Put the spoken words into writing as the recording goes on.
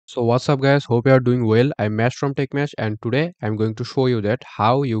So what's up guys, hope you are doing well. I'm Mash from TechMash and today I'm going to show you that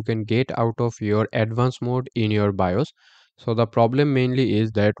how you can get out of your advanced mode in your BIOS. So the problem mainly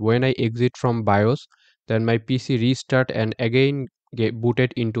is that when I exit from BIOS, then my PC restart and again get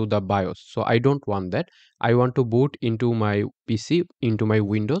booted into the BIOS. So I don't want that. I want to boot into my PC, into my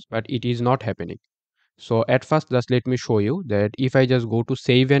Windows, but it is not happening. So at first just let me show you that if I just go to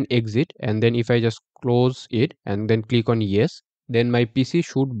save and exit and then if I just close it and then click on yes, then my PC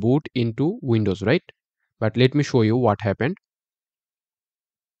should boot into Windows, right? But let me show you what happened.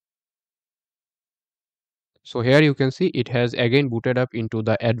 So here you can see it has again booted up into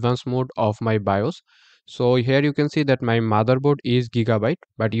the advanced mode of my BIOS. So here you can see that my motherboard is Gigabyte,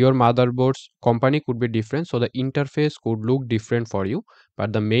 but your motherboard's company could be different. So the interface could look different for you,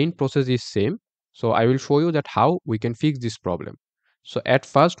 but the main process is same. So I will show you that how we can fix this problem. So at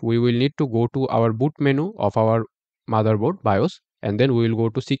first we will need to go to our boot menu of our motherboard BIOS, and then we will go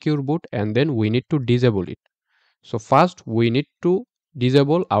to secure boot, and then we need to disable it. So first we need to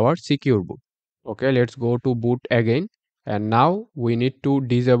disable our secure boot. Okay, let's go to boot again. And now we need to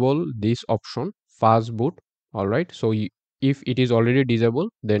disable this option fast boot. All right. So if it is already disabled,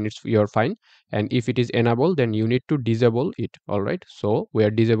 then you're fine. And if it is enabled, then you need to disable it. All right. So we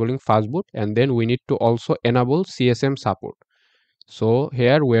are disabling fast boot and then we need to also enable CSM support. So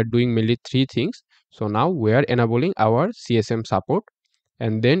here we are doing mainly three things. So now we are enabling our CSM support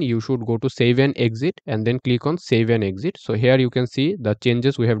and then you should go to save and exit and then click on save and exit. So here you can see the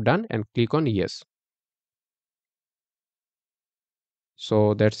changes we have done and click on yes.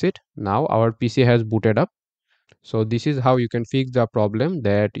 So that's it. Now our PC has booted up. So this is how you can fix the problem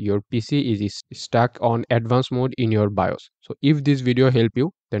that your PC is stuck on advanced mode in your BIOS. So if this video helped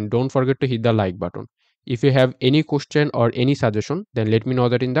you, then don't forget to hit the like button. If you have any question or any suggestion, then let me know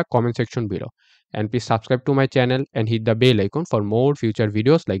that in the comment section below. And please subscribe to my channel and hit the bell icon for more future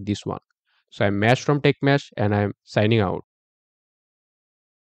videos like this one. So I'm Mash from TechMash and I'm signing out.